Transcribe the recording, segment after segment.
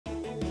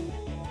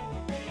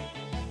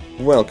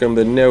Welcome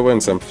to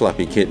KnowOnes, I'm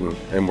flopykitten,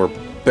 and we're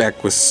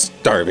back with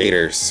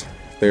Vaders.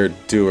 They're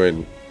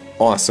doing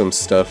awesome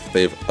stuff.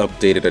 They've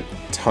updated a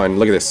ton.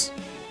 Look at this.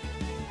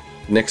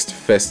 Next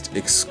Fest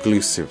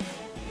exclusive.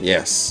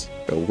 Yes.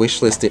 Go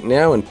wishlist it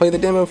now and play the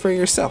demo for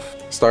yourself.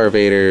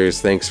 Vaders,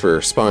 thanks for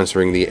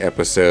sponsoring the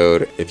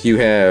episode. If you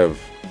have...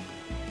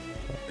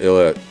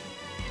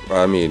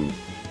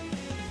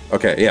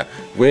 okay, yeah.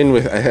 Win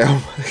with...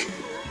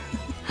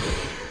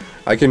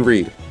 I can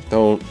read.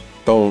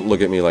 Don't look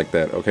at me like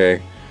that,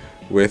 okay?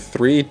 With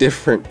 3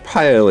 different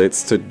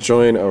pilots to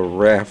join a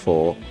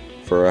raffle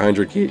for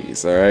 100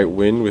 kitties, alright?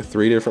 Win with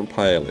 3 different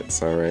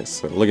pilots, alright?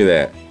 So look at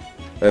that.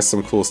 That's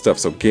some cool stuff,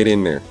 so get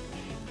in there.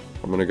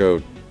 I'm gonna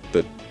go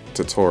the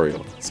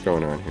tutorial. What's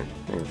going on here?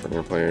 For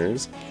new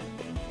players.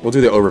 We'll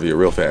do the overview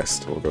real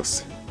fast. We'll go,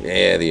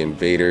 yeah, the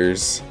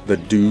invaders. The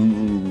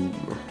doom.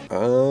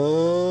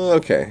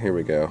 Okay, here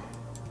we go.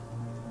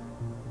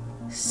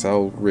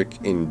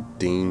 Salric in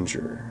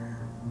danger.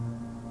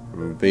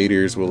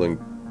 Invaders you will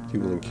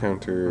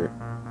encounter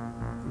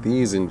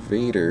these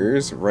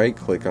invaders. Right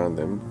click on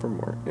them for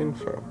more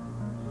info.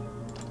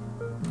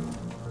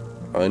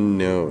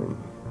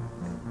 Unknown.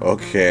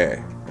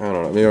 Okay. I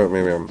don't know.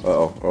 Maybe I'm.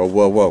 Uh-oh. Oh,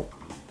 whoa.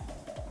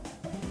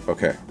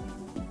 Okay.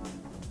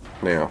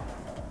 Now.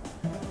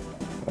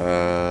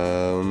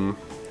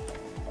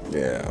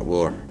 Yeah,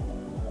 well,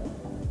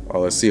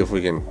 let's see if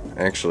we can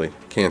actually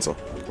cancel.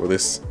 Will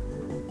this...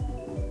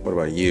 What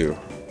about you?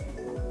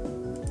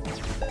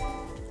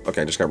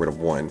 Okay, I just got rid of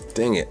 1.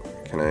 Dang it.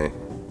 Can I...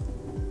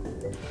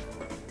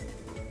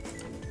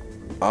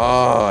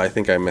 Oh, I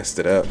think I messed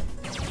it up.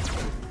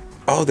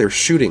 Oh, they're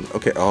shooting.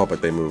 Okay, oh,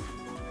 but they move.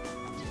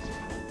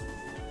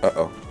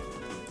 Uh-oh.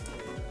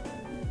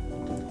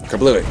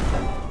 Kablooey.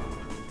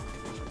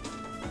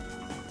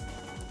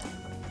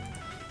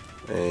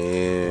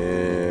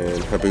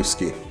 And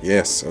Habuski.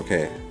 Yes,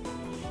 okay.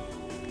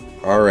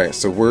 Alright,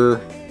 so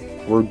we're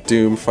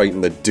Doom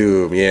fighting the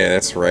Doom. Yeah,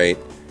 that's right.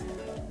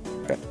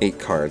 Got 8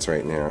 cards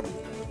right now.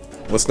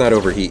 Let's not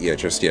overheat yet,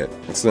 just yet.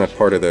 It's not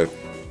part of the...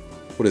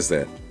 What is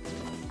that?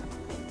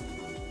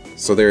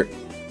 So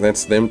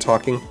that's them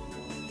talking?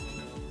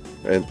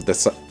 And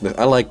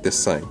I like this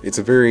sign. It's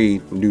a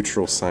very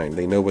neutral sign.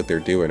 They know what they're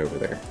doing over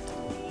there.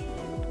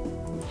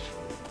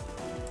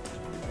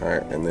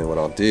 Alright, and then what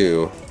I'll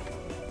do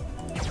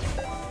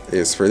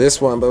is for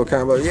this Wombo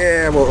combo,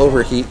 yeah, we'll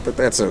overheat, but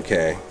that's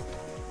okay.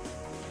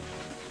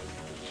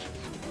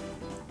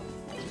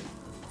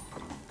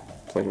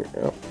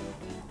 Oh.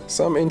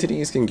 Some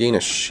entities can gain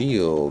a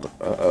shield.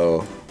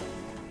 Uh-oh.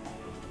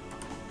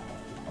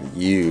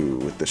 You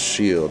with the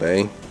shield,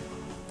 eh?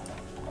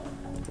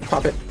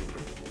 Pop it.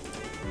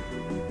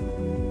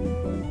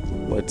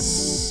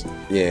 Let's...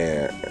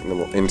 Yeah, and then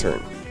we'll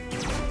intern.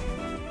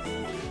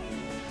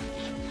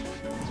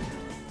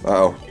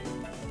 Uh-oh.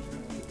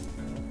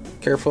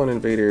 Careful, an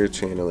invader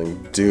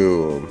channeling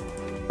Doom.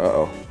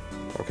 Uh-oh.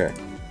 Okay.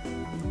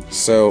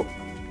 So,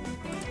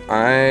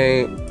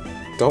 I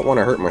don't want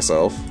to hurt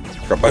myself.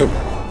 Boom!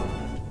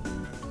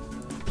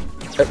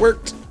 It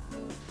worked!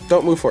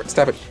 Don't move for it.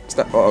 Stop it.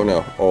 Stop. Oh,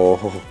 no.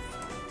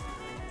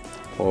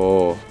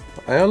 Oh.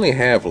 I only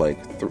have,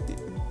 like, 3...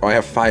 Oh, I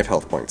have 5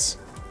 health points.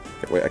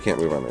 Okay, wait, I can't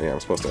move on that. Yeah, I'm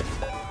supposed to.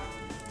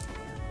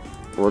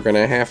 We're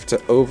gonna have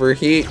to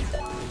overheat.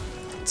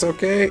 It's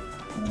okay.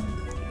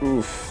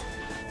 Oof.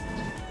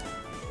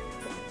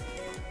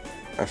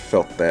 I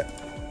felt that.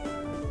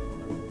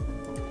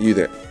 You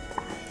there.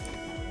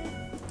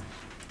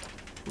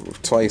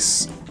 Move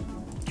twice.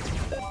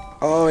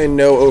 Oh, and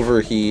no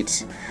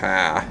overheat.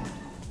 Ha.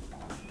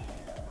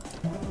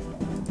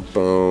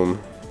 Boom.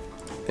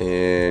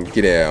 And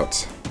get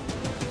out.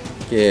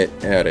 Get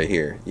out of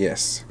here.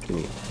 Yes. Give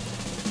me.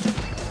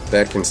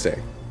 That can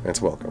stay. That's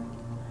welcome.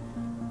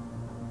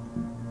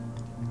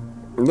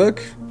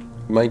 Look.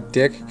 My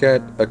deck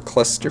got a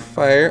cluster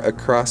fire, a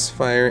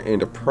crossfire,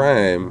 and a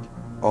prime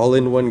all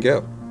in one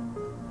go.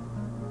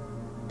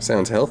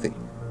 Sounds healthy.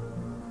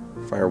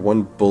 Fire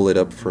 1 bullet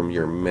up from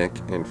your mech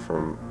and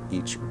from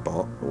each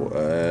ball.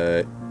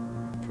 What?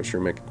 Push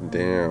your mech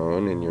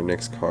down and your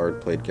next card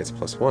played gets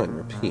 +1.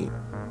 Repeat.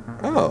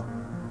 Oh.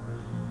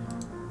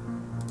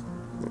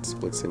 It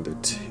splits into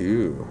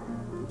 2.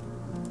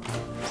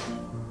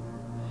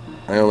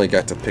 I only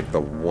got to pick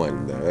the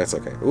 1 though. That's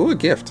okay. Ooh, a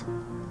gift.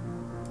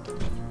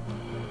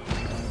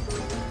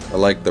 I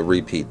like the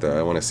repeat though.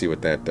 I want to see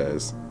what that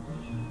does.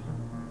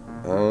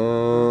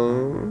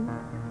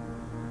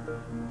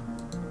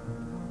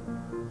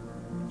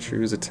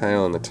 Choose a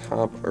tile in the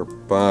top or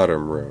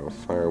bottom row.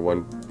 Fire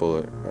 1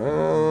 bullet.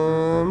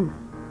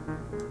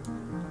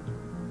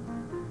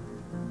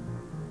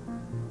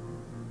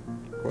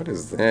 What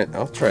is that?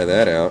 I'll try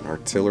that out.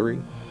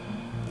 Artillery.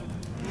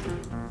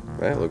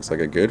 That looks like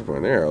a good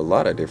one. There are a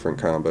lot of different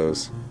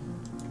combos.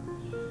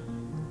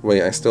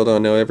 Wait, I still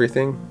don't know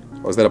everything?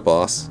 Oh, is that a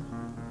boss?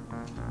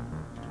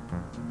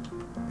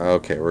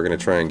 Okay, we're gonna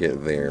try and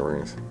get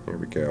there. Here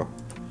we go.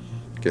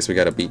 Guess we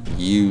gotta beat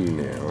you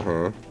now,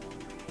 huh?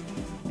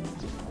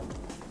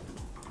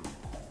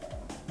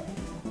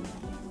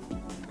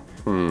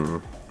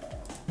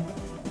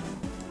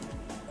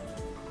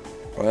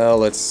 Well,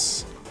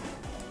 let's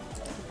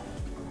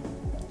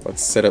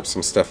set up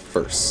some stuff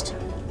first.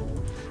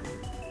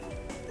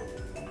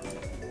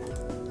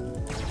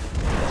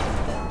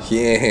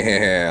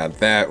 Yeah,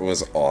 that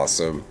was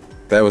awesome.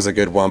 That was a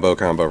good Wombo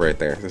combo right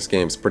there. This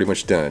game's pretty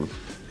much done.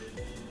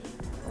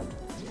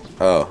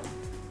 Oh.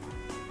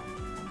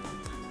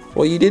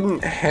 Well, you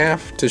didn't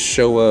have to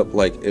show up,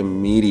 like,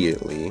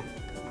 immediately.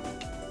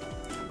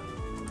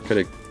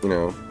 Could've, you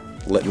know,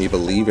 let me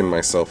believe in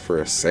myself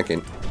for a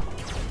second.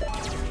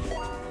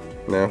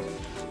 No?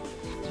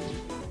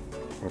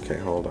 Okay,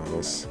 hold on.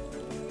 Let's...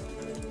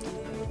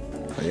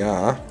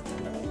 Yeah.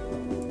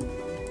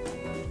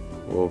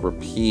 We'll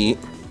repeat.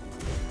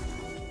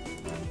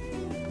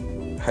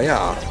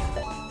 Hiya!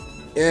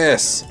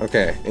 Yes!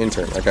 Okay,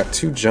 intern. I got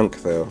 2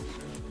 junk, though.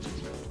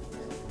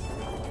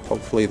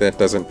 Hopefully that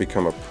doesn't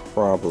become a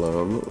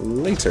problem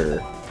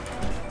later.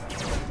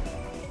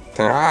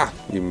 Ah!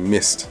 You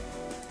missed.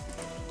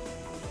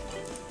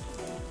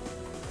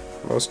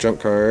 Most junk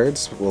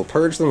cards will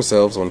purge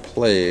themselves when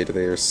played.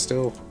 They are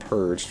still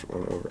purged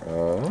when over...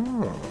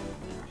 Oh.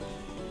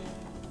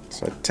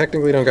 So I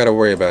technically don't gotta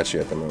worry about you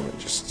at the moment.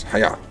 Just...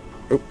 Hiya!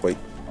 Oh, wait.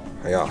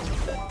 Hiya.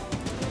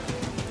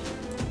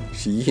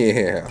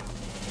 Yeah.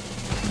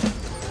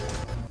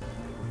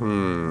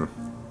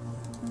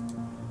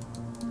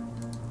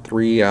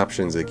 3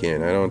 options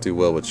again. I don't do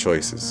well with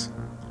choices.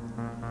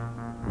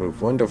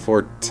 Move 1 to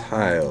 4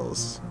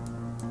 tiles.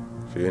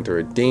 If you enter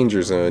a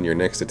danger zone, your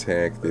next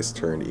attack this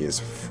turn is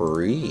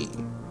free.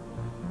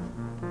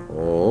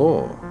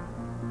 Oh.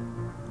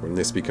 When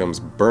this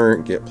becomes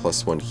burnt, get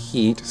 +1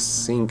 heat.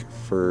 Sink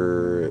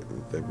for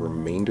the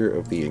remainder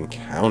of the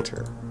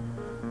encounter.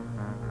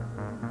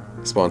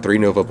 Spawn 3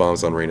 Nova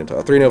Bombs on rain and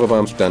tile. 3 Nova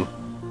Bombs, done.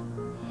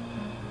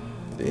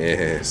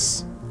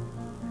 Yes.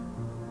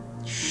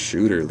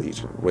 Shooter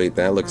Legion. Wait,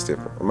 that looks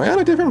different. Am I on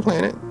a different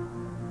planet?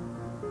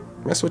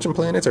 Am I switching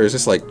planets? Or is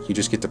this like, you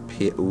just get to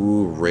pick?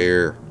 Ooh,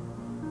 rare.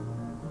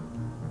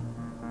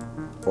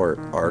 Or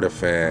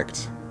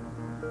artifact.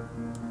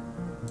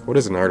 What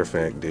does an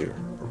artifact do?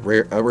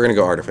 Rare. Oh, we're gonna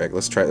go artifact.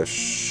 Let's try the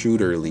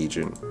Shooter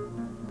Legion.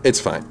 It's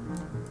fine.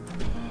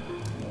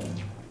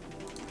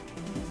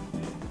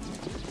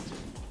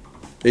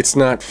 It's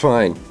not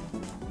fine.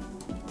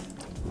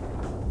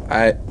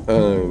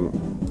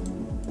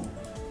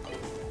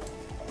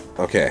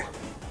 Okay.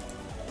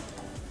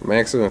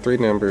 Maximum of 3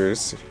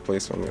 numbers. If you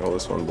place one, the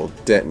oldest one will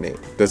detonate.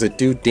 Does it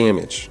do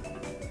damage?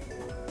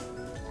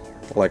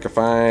 Like if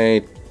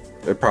I...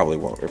 It probably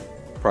won't. It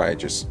probably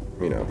just,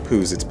 you know,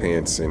 poos its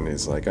pants and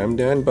is like, I'm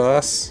done,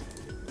 boss.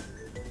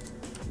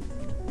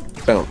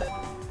 Boom.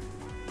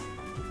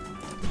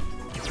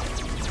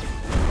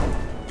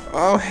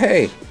 Oh,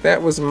 hey!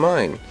 That was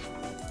mine.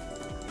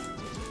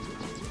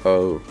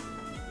 Oh.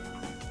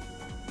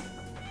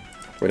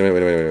 Wait a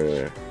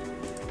minute.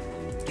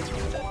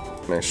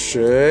 And I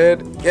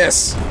should...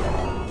 Yes!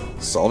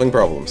 Solving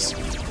problems.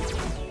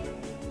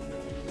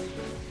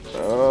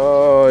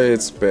 Oh,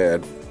 it's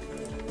bad.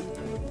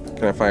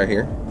 Can I fire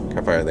here? Can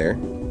I fire there?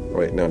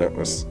 Wait, no, it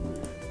was...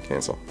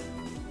 Cancel.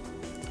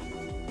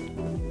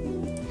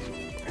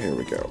 Here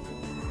we go.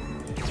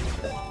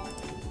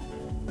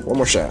 One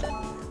more shot.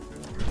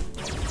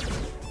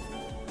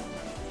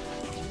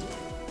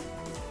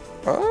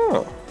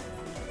 Oh.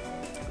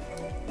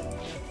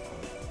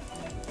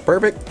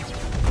 Perfect.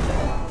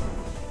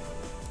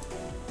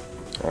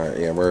 Alright,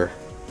 yeah,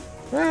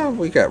 well,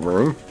 we got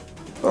room.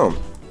 Boom.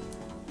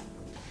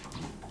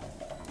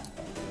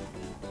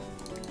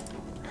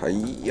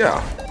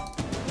 Hiya.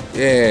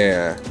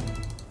 Yeah.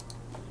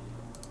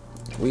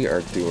 We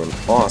are doing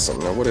awesome.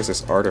 Now, what does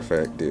this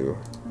artifact do?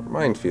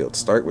 Minefield.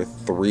 Start with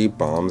 3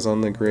 bombs on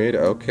the grid.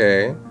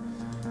 Okay.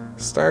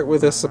 Start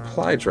with a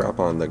supply drop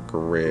on the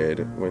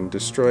grid. When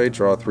destroyed,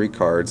 draw 3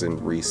 cards and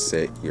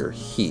reset your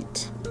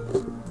heat.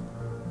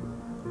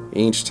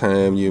 Each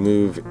time you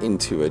move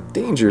into a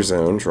danger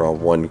zone, draw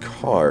 1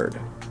 card.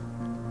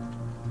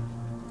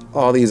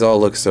 Oh, these all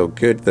look so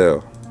good,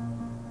 though.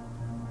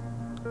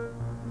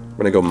 I'm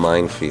gonna go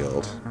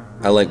Minefield.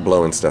 I like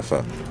blowing stuff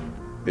up.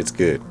 It's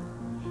good.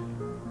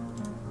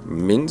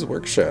 Min's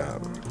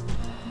Workshop.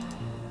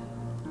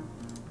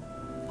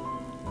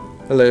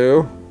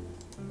 Hello.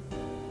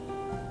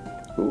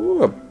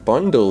 Ooh, a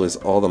bundle is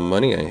all the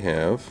money I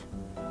have.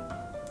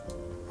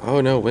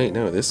 Oh, no, wait,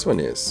 no, this one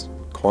is.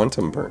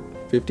 Quantum Burn.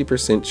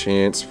 50%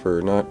 chance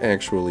for not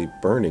actually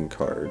burning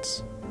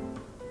cards.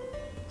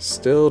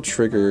 Still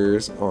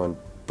triggers on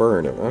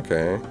burn.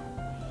 Okay.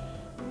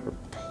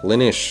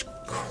 Replenish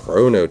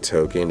Chrono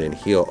Token and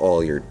heal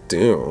all your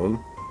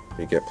doom.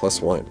 You get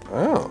 +1.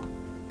 Oh.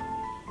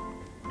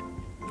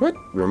 What?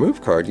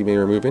 Remove card. You may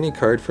remove any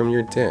card from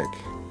your deck.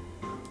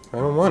 I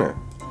don't wanna.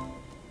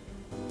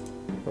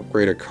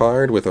 Upgrade a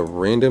card with a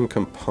random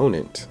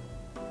component.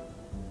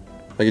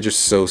 I could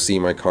just so see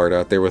my card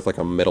out there with like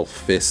a metal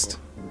fist.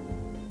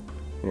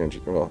 Yeah,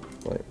 well,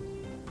 like,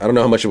 I don't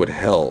know how much it would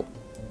help,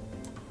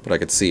 but I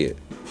could see it.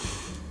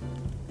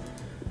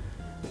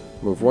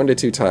 Move 1 to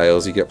 2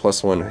 tiles, you get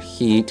 +1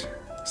 heat.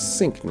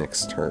 Sink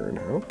next turn.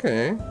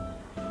 Okay.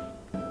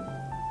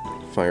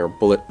 Fire a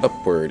bullet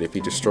upward. If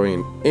you destroy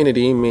an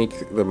entity,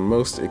 make the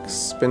most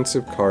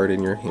expensive card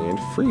in your hand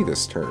free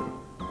this turn.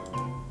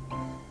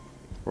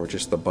 Or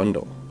just the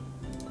bundle.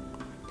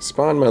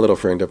 Spawn my little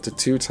friend up to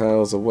 2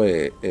 tiles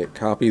away. It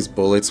copies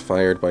bullets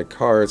fired by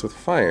cards with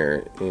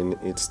fire in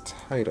its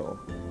title.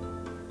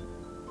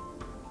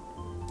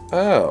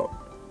 Oh.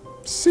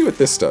 See what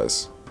this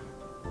does.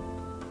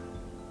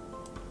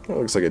 That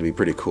looks like it'd be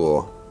pretty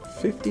cool.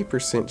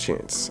 50%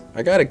 chance.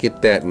 I gotta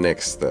get that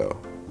next though.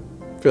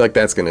 I feel like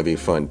that's gonna be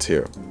fun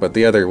too. But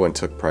the other one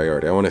took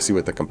priority. I want to see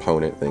what the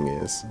component thing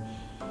is.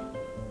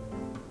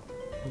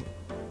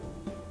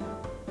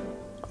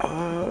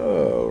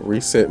 Oh,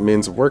 reset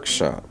Min's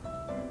workshop.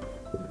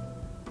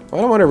 I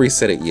don't want to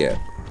reset it yet.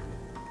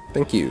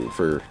 Thank you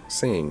for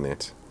saying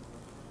that.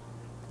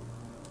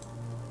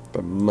 The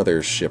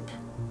mothership.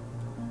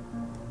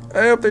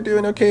 I hope they're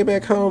doing okay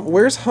back home.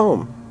 Where's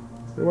home?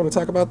 We want to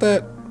talk about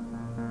that?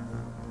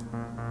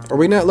 Are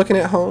we not looking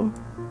at home?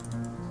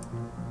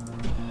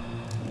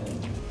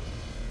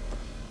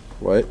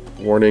 What?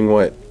 Warning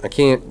what? I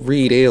can't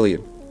read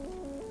alien.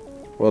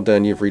 Well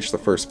done, you've reached the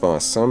first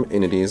boss. Some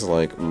entities,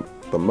 like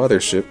the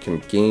mothership, can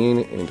gain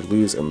and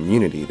lose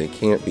immunity. They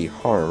can't be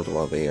harmed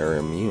while they are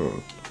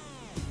immune.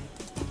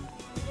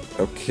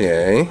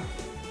 Okay.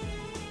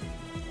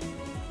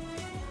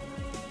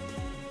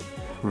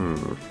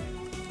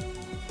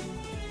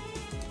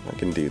 I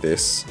can do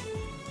this.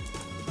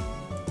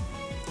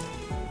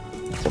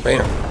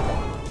 Bam!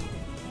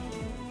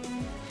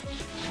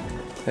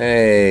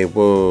 Hey,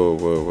 whoa,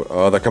 whoa, whoa.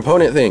 Oh, the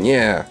component thing,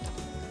 yeah.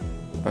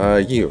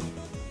 You.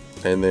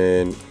 And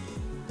then,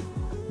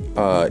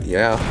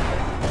 yeah.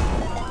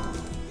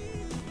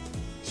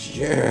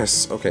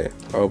 Yes, okay.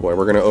 Oh boy,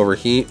 we're gonna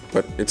overheat,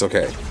 but it's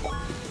okay.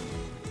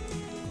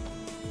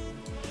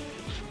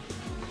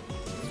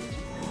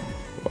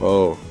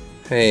 Oh,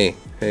 hey,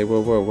 hey,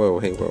 whoa, whoa, whoa,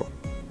 hey, whoa.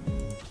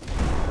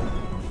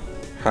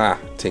 Ha,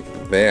 take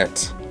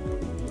that.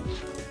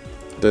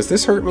 Does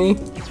this hurt me?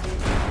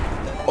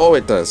 Oh,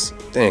 it does.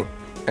 Dang.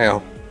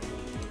 Ow.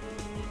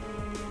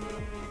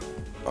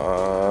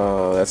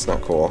 That's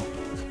not cool.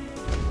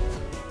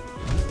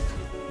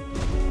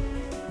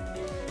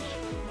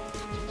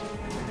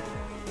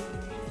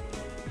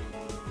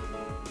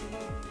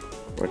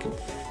 I can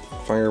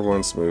fire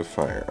one, smooth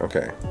fire.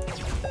 Okay.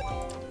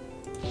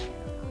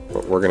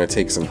 But we're gonna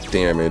take some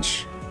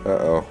damage.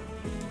 Uh-oh.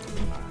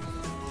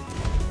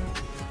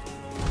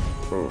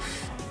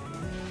 Oof.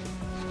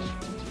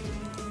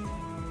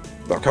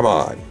 Oh, come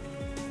on.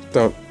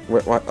 Don't...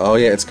 What? Oh,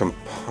 yeah, it's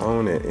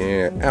component.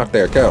 Yeah. Out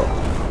there, go.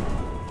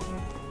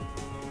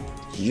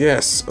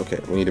 Yes. Okay,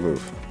 we need to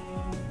move.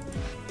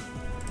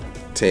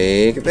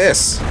 Take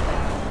this.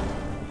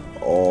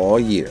 Oh,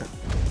 yeah.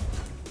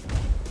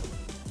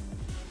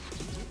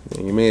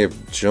 You may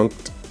have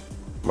junked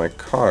my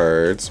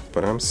cards,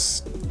 but I'm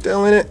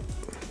still in it.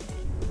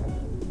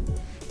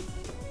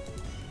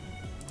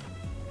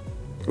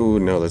 Ooh,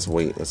 no, let's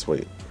wait. Let's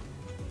wait.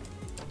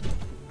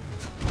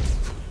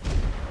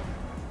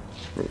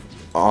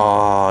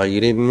 Aw, you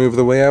didn't move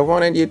the way I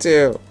wanted you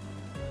to.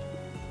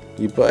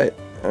 You butt.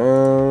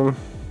 And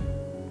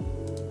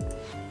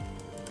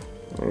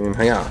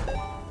hang on.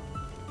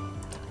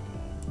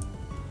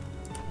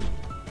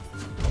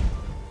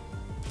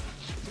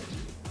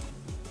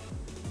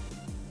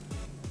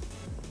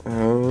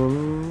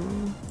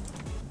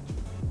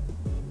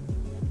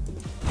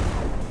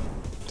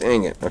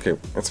 Dang it. Okay,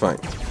 that's fine.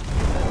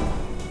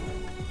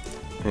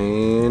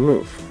 And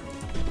move.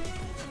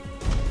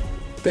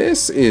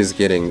 This is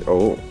getting...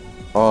 Oh.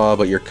 Oh,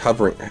 but you're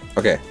covering...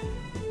 Okay.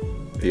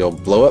 You'll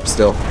blow up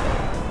still.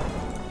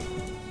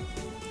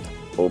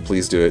 Oh,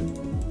 please do it.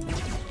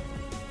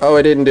 Oh,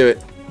 I didn't do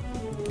it.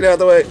 Get out of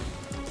the way.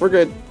 We're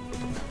good.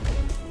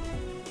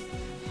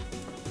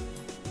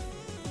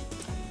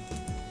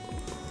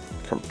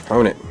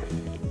 Component.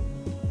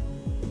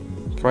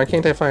 Why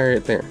can't I fire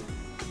it there?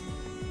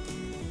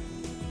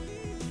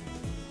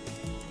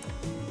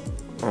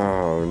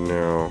 Oh,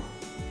 no.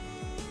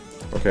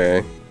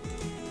 Okay.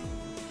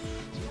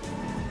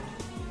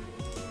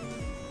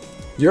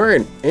 You're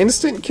an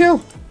instant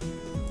kill?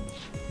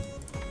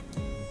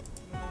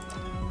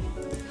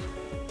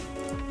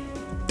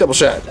 Double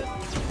shot.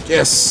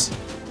 Yes!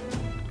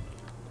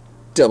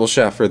 Double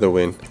shot for the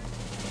win.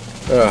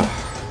 Ugh.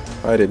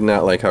 I did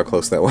not like how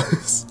close that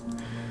was.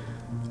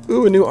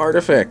 Ooh, a new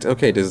artifact.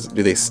 Okay, do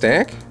they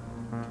stack?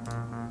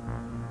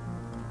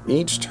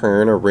 Each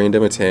turn, a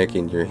random attack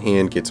in your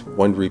hand gets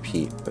 1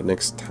 repeat the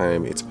next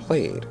time it's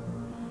played.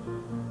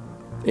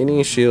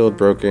 Any shield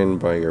broken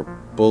by your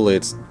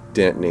bullets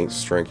detonates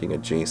striking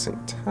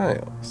adjacent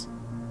tiles.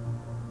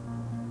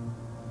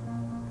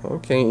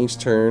 Okay, each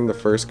turn, the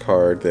first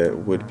card that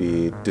would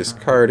be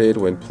discarded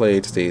when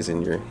played stays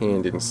in your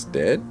hand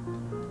instead.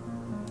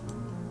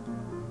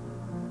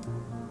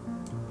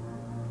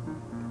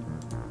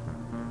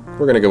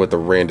 We're gonna go with the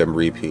random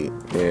repeat.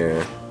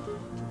 Yeah.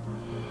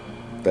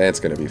 That's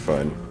gonna be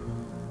fun.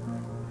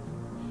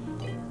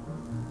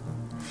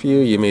 Phew,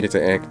 you made it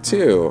to Act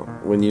 2.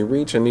 When you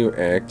reach a new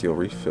act, you'll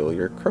refill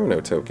your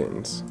chrono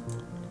tokens.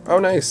 Oh,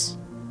 nice.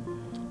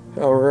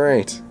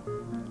 Alright.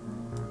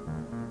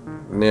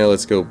 Now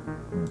let's go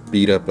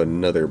beat up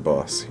another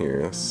boss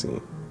here. Let's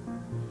see.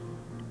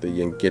 The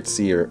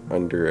Yangitsi are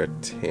under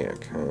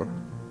attack, huh?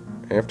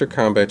 After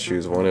combat,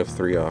 choose one of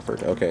 3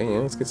 offered. Okay, yeah,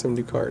 let's get some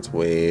new cards.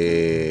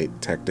 Wait,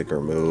 tactic or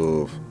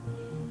move.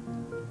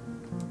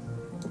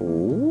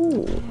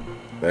 Ooh,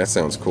 that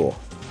sounds cool.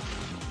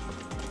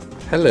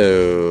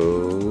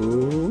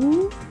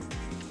 Hello.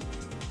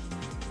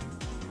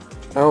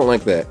 I don't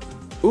like that.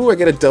 Ooh, I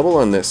get a double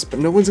on this, but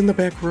no one's in the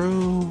back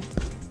row.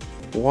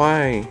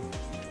 Why?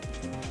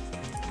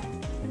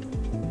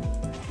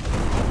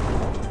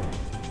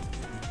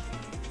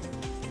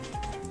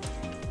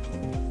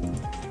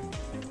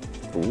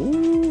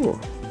 Ooh.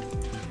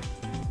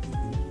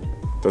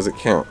 Does it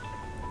count?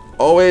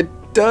 Oh, it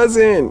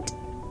doesn't!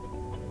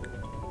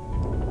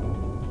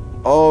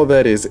 Oh,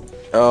 that is...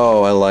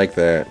 Oh, I like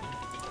that.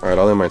 Alright,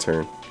 I'll end my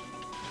turn.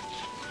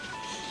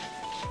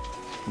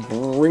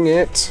 Bring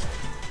it.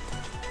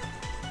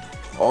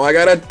 Oh, I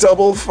got a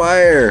double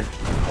fire!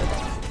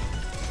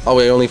 Oh,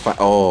 wait, only 5...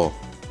 Oh.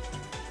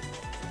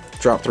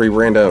 Drop 3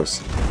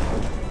 randos.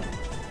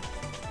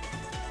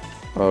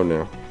 Oh,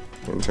 no.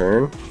 In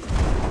turn.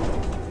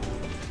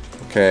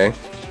 Okay.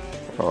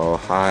 Oh,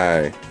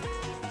 hi.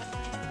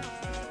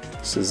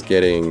 This is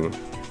getting...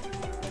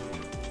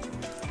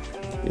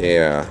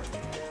 Yeah.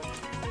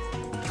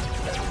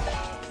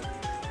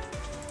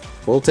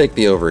 We'll take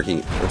the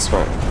overheat. That's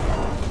fine.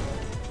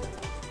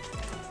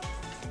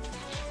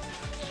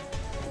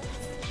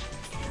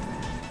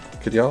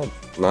 Could y'all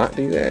not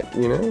do that,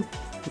 you know?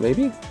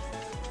 Maybe?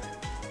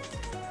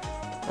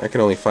 I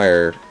can only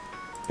fire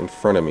in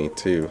front of me,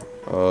 too.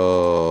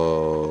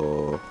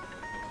 Oh...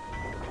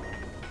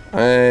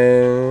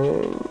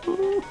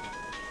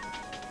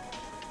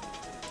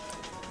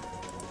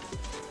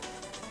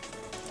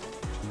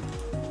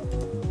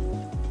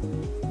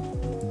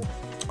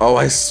 Oh,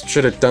 I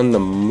should have done the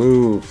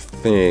move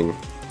thing.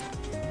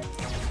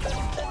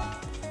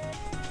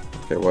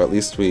 Okay, well, at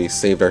least we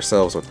saved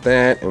ourselves with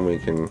that, and we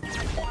can...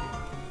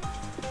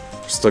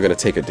 We're still gonna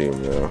take a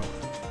doom, though.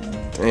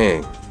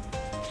 Dang.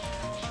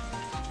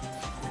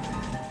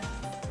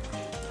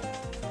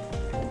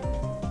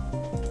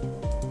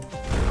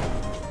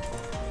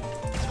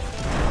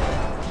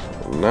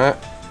 Not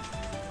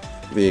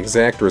the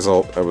exact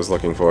result I was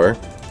looking for.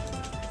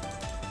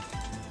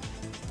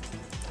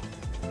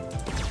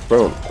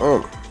 Boom.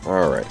 Oh.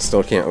 Alright,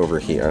 still can't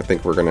overheat. I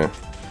think we're gonna...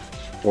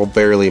 We'll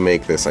barely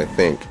make this, I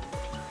think.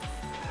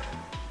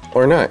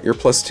 Or not. You're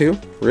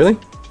 +2? Really?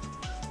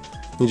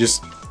 You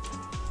just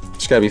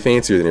gotta be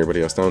fancier than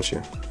everybody else, don't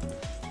you?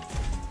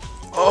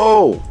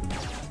 Oh!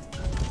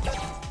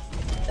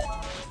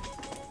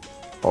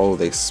 Oh,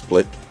 they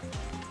split.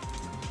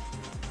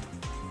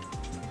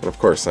 And of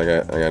course, I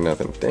got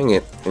nothing. Dang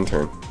it. In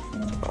turn.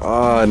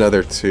 Ah,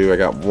 another 2. I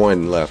got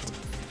 1 left.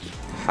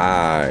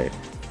 Hi.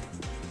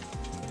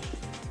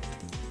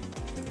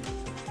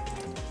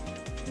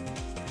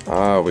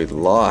 Ah, we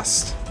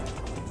lost.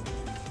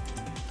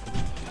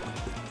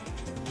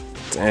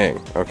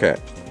 Dang. Okay.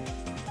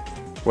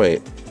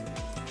 Wait.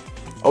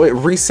 Oh, it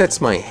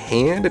resets my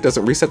hand? It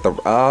doesn't reset the...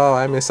 Oh,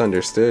 I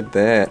misunderstood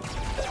that.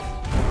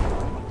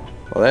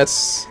 Well,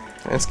 that's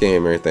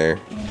game right there.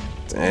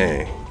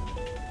 Dang.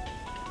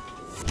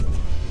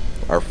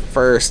 Our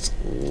first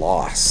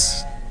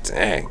loss.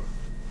 Dang.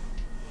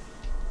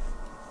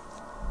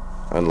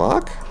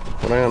 Unlock?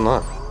 What did I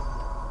unlock?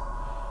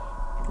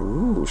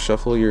 Ooh,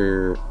 shuffle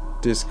your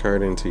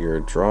discard into your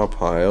draw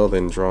pile,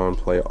 then draw and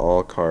play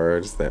all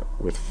cards that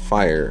with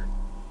fire.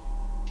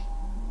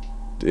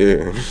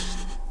 Dude.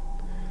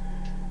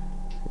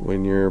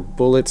 When your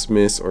bullets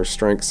miss or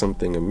strike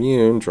something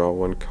immune, draw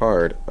 1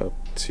 card up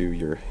to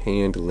your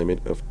hand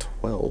limit of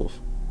 12.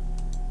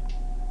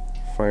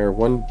 Fire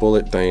 1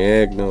 bullet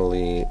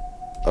diagonally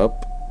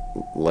up,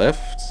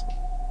 left.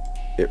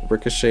 It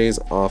ricochets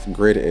off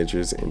grid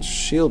edges and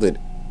shielded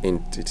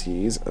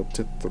entities up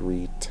to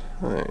 3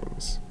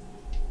 times.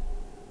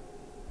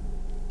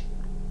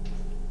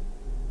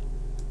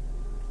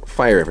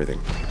 Fire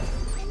everything.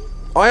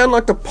 Oh, I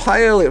unlocked a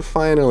pilot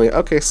finally.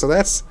 Okay, so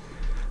that's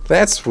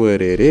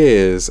what it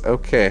is.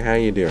 Okay, how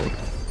you doing?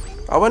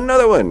 Oh,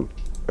 another one!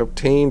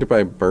 Obtained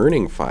by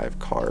burning 5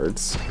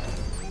 cards.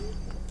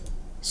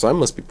 So I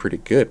must be pretty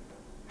good.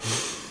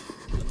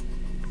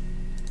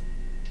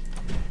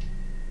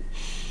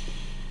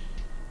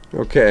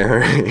 Okay,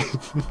 alright.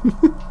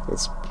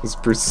 let's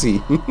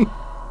proceed.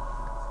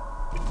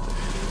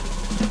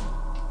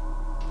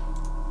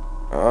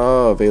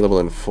 Oh, available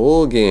in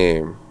full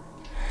game.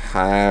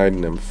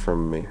 Hiding them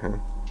from me, huh?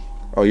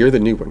 Oh, you're the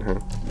new one,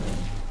 huh?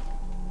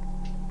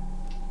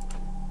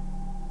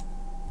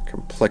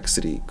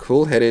 Complexity.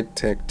 Cool-headed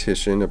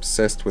tactician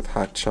obsessed with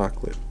hot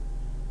chocolate.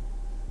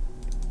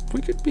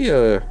 We could be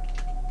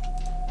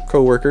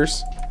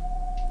co-workers.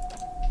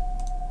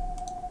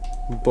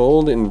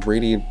 Bold and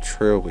radiant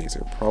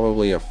trailblazer.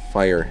 Probably a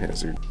fire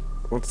hazard.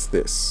 What's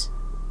this?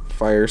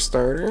 Fire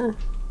starter?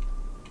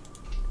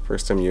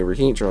 First time you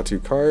overheat, draw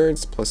 2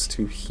 cards, plus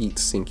 2 heat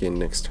sink in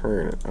next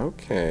turn.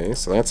 Okay,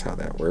 so that's how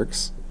that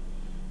works.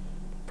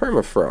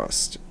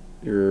 Permafrost.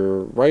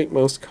 Your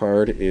rightmost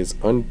card is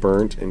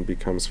unburnt and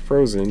becomes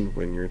frozen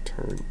when your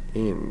turn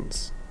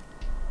ends.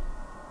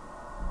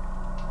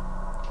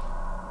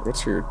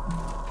 What's your...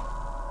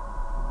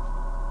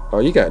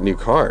 Oh, you got new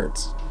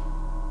cards.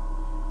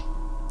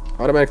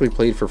 Automatically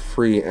played for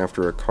free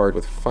after a card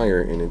with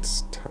fire in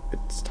its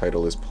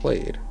title is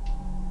played.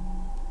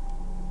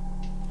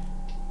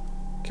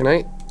 Can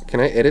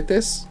I edit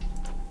this?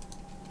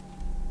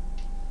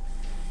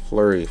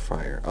 Flurry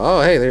fire.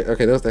 Oh, hey, there,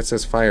 okay, that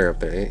says fire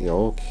up there. Hey,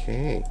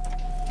 okay.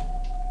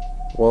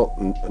 Well,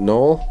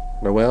 Noel,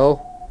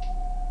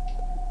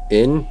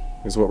 in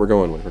is what we're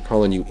going with. We're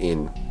calling you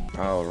in.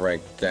 All right,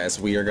 guys,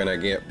 we are gonna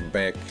get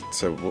back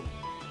to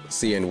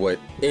seeing what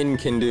in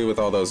can do with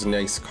all those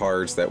nice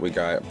cards that we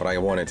got, but I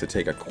wanted to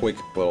take a quick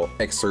little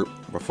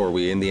excerpt before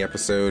we end the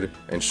episode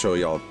and show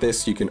y'all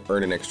this. You can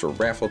earn an extra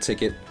raffle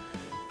ticket,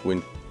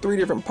 win 3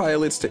 different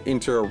pilots to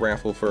enter a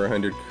raffle for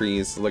 100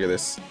 crees. Look at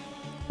this.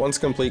 Once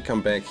complete,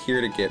 come back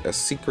here to get a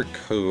secret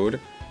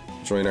code.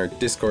 Join our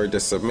Discord to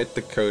submit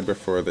the code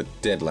before the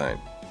deadline.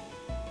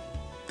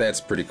 That's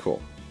pretty cool.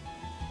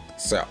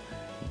 So,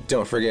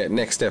 don't forget,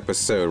 next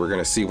episode, we're going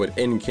to see what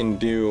N can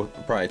do.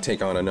 Probably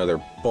take on another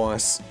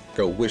boss.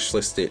 Go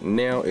wishlist it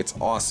now. It's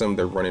awesome.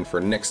 They're running for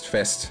Next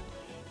Fest.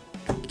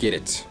 Get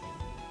it.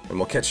 And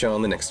we'll catch you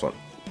on the next one.